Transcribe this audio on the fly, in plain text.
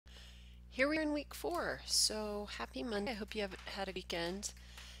Here we are in week 4, so happy Monday. I hope you have had a weekend.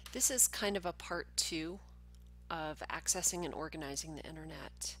 This is kind of a part 2 of accessing and organizing the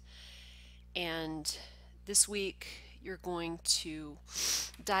internet. And this week you're going to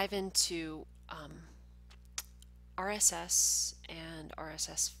dive into RSS and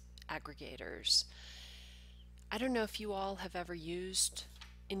RSS aggregators. I don't know if you all have ever used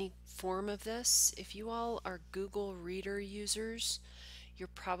any form of this. If you all are Google Reader users, you're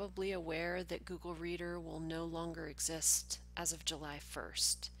probably aware that Google Reader will no longer exist as of July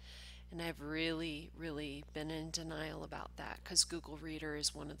 1st. And I've really been in denial about that because Google Reader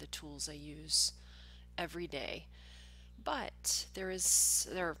is one of the tools I use every day. But there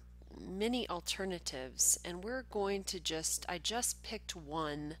are many alternatives, and I just picked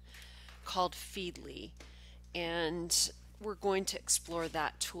one called Feedly, and we're going to explore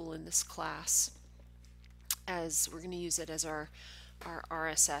that tool in this class, as we're going to use it as our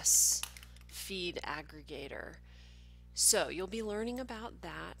RSS feed aggregator. So you'll be learning about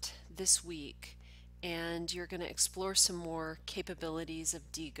that this week, and you're going to explore some more capabilities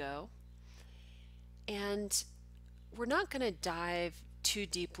of Diigo. And we're not going to dive too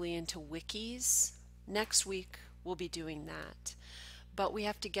deeply into wikis. Next week we'll be doing that. But we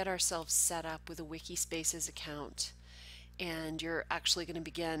have to get ourselves set up with a Wikispaces account, and you're actually going to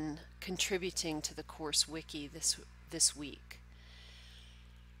begin contributing to the course wiki this week.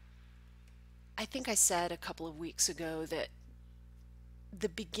 I think I said a couple of weeks ago that the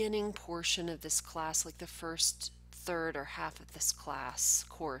beginning portion of this class, like the first third or half of this class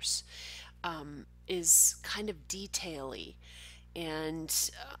course, is kind of detail-y,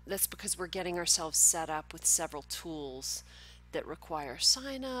 and that's because we're getting ourselves set up with several tools that require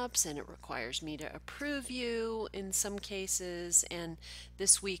sign-ups, and it requires me to approve you in some cases, and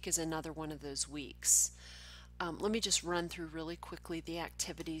this week is another one of those weeks. Let me just run through really quickly the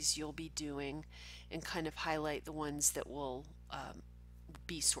activities you'll be doing and kind of highlight the ones that will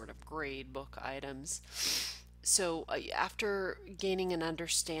be sort of grade book items. So after gaining an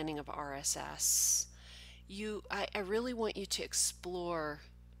understanding of RSS, I really want you to explore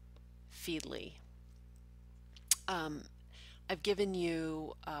Feedly. I've given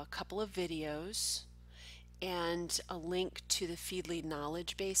you a couple of videos and a link to the Feedly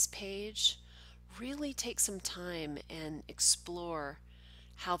knowledge base page. Really take some time and explore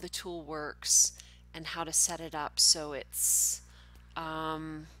how the tool works and how to set it up so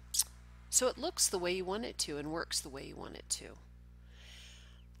so it looks the way you want it to and works the way you want it to.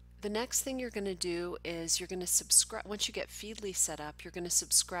 The next thing you're going to do is you're going to subscribe. Once you get Feedly set up, you're going to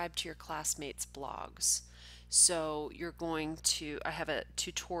subscribe to your classmates' blogs. So I have a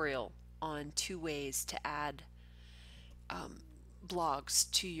tutorial on 2 ways to add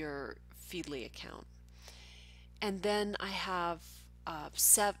blogs to your Feedly account. And then I have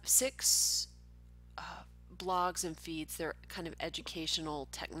 6 blogs and feeds. They're kind of educational,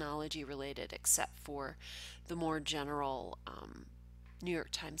 technology related, except for the more general New York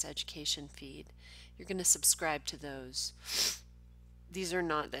Times education feed. You're going to subscribe to those. These are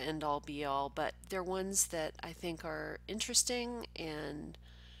not the end all be all, but they're ones that I think are interesting and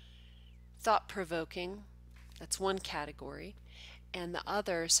thought provoking. That's one category. And the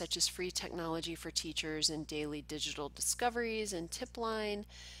other, such as free technology for teachers and daily digital discoveries and Tipline,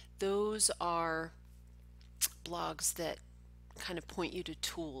 those are blogs that kind of point you to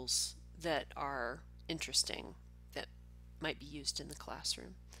tools that are interesting that might be used in the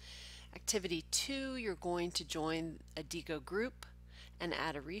classroom. Activity 2, you're going to join a Diigo group and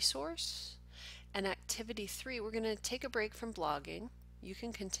add a resource. And activity 3, we're going to take a break from blogging. You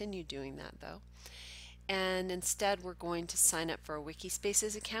can continue doing that though. And instead we're going to sign up for a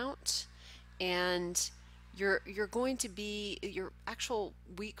Wikispaces account, and your actual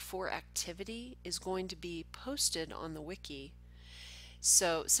week 4 activity is going to be posted on the wiki.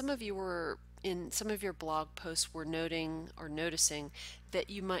 So some of you were in some of your blog posts were noticing that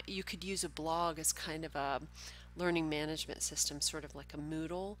you could use a blog as kind of a learning management system, sort of like a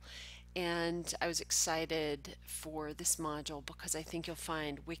Moodle. And I was excited for this module because I think you'll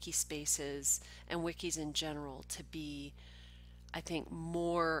find Wikispaces and wikis in general to be, I think,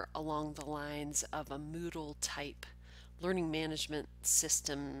 more along the lines of a Moodle type learning management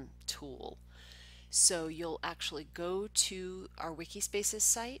system tool. So you'll actually go to our Wikispaces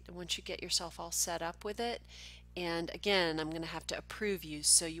site once you get yourself all set up with it. And again, I'm going to have to approve you,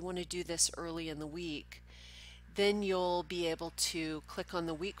 so you want to do this early in the week. Then you'll be able to click on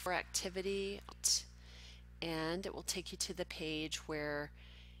the week for activity, and it will take you to the page where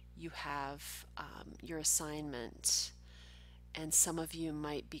you have your assignment. And some of you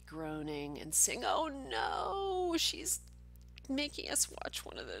might be groaning and saying, oh no, she's making us watch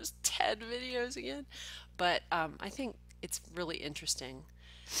one of those TED videos again. But I think it's really interesting.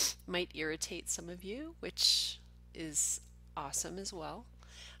 Might irritate some of you, which is awesome as well.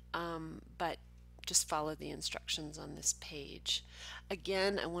 But just follow the instructions on this page.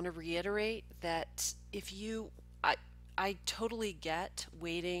 Again, I want to reiterate that if you, I totally get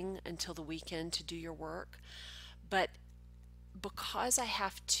waiting until the weekend to do your work, but because I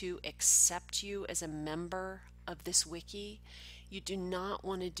have to accept you as a member of this wiki, you do not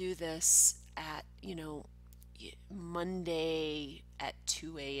want to do this at, Monday at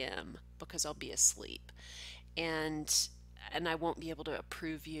 2 a.m. because I'll be asleep. And I won't be able to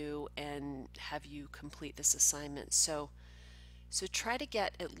approve you and have you complete this assignment. So try to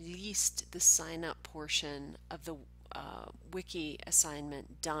get at least the sign up portion of the wiki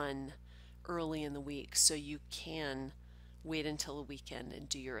assignment done early in the week so you can wait until the weekend and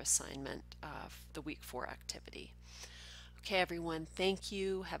do your assignment, the week 4 activity. Okay, everyone, thank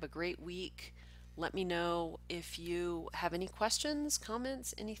you. Have a great week. Let me know if you have any questions,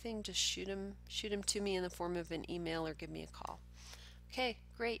 comments, anything. Just shoot them to me in the form of an email or give me a call. Okay,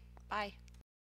 great. Bye.